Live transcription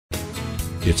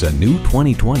It's a new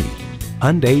 2020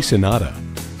 Hyundai Sonata.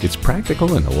 It's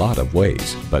practical in a lot of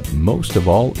ways, but most of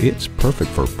all, it's perfect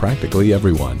for practically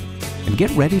everyone. And get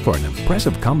ready for an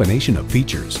impressive combination of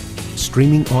features: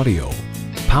 streaming audio,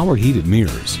 power heated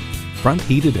mirrors, front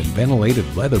heated and ventilated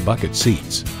leather bucket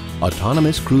seats,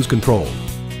 autonomous cruise control,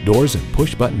 doors and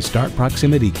push button start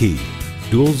proximity key,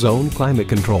 dual zone climate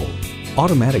control,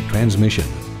 automatic transmission,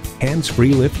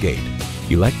 hands-free liftgate,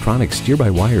 electronic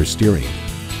steer-by-wire steering,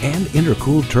 and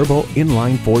intercooled turbo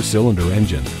inline 4-cylinder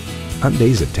engine.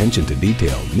 Hyundai's attention to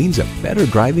detail means a better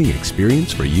driving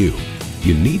experience for you.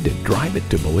 You need to drive it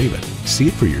to believe it. See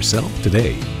it for yourself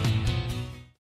today.